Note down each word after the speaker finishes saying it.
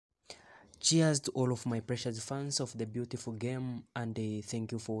Cheers to all of my precious fans of the beautiful game, and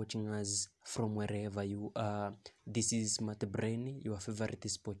thank you for watching us from wherever you are. This is Matt Brain, your favorite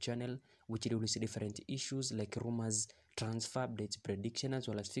sport channel, which deals with different issues like rumors, transfer updates, prediction, as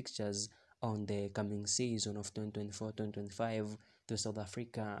well as fixtures on the coming season of 2024-2025 to South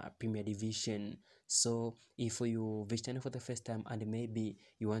Africa Premier Division. So if you visit for the first time and maybe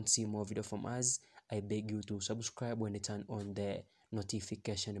you want to see more video from us, I beg you to subscribe and turn on the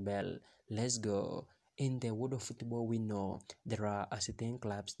notification bell. Let's go. In the world of football, we know there are certain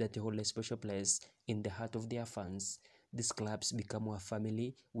clubs that hold a special place in the heart of their fans. These clubs become our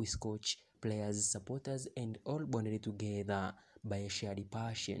family with coach, players, supporters, and all bonded together by a shared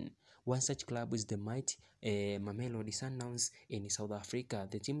passion. One such club is the mighty Mamelodi Sundowns in South Africa.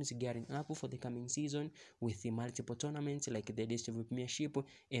 The team is gearing up for the coming season with the multiple tournaments like the DStv Premiership,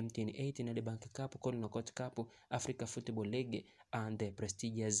 MTN 8, Nedbank Cup, Knockout Cup, Africa Football League, and the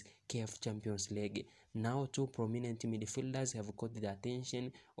prestigious CAF Champions League. Now, two prominent midfielders have caught the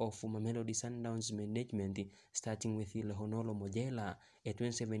attention of Mamelodi Sundowns management, starting with Lehonolo Mojela, a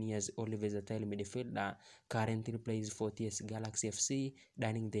 27 years old versatile midfielder, currently plays for TS Galaxy FC,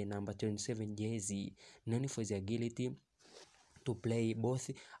 donning the number 27 jersey, known for his agility to play both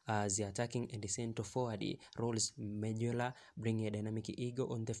as the attacking and the center forward roles. Medjola bring a dynamic ego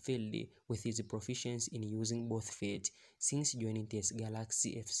on the field with his proficiency in using both feet. Since joining TS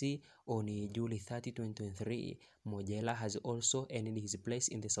Galaxy FC on July 30, 2023, Mojela has also earned his place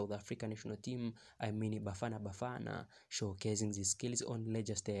in the South African national team, Bafana, showcasing his skills on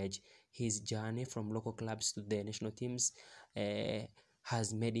larger stage. His journey from local clubs to the national teams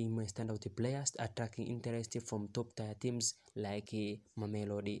has made him a standout player, attracting interest from top-tier teams like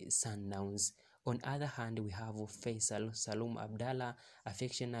Mamelodi Sundowns. On the other hand, we have Faisal Salum Abdallah,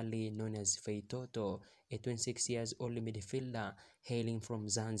 affectionately known as Feitoto, a 26 years old midfielder hailing from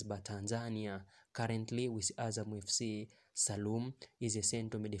Zanzibar, Tanzania. Currently with Azam FC, Salum is a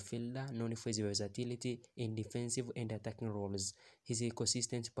central midfielder known for his versatility in defensive and attacking roles. His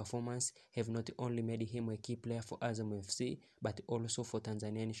consistent performance have not only made him a key player for Azam FC, but also for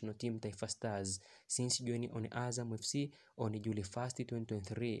Tanzania national team Taifa Stars. Since joining on Azam FC on July 1st,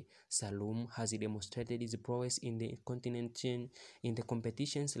 2023, Salum has demonstrated his prowess in the competitions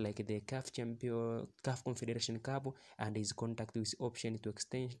like the CAF Confederation Cup, and his contact with option to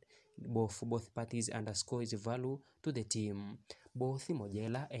extend both parties underscore his value to the team. Both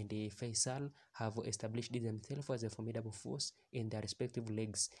Mojela and Faisal have established themselves as a formidable force in their respective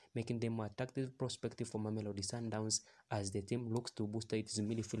leagues, making them an attractive prospect for Mamelodi Sundowns as the team looks to boost its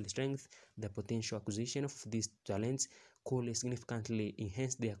midfield strength. The potential acquisition of these talents could significantly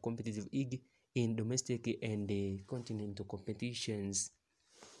enhance their competitive edge in domestic and continental competitions.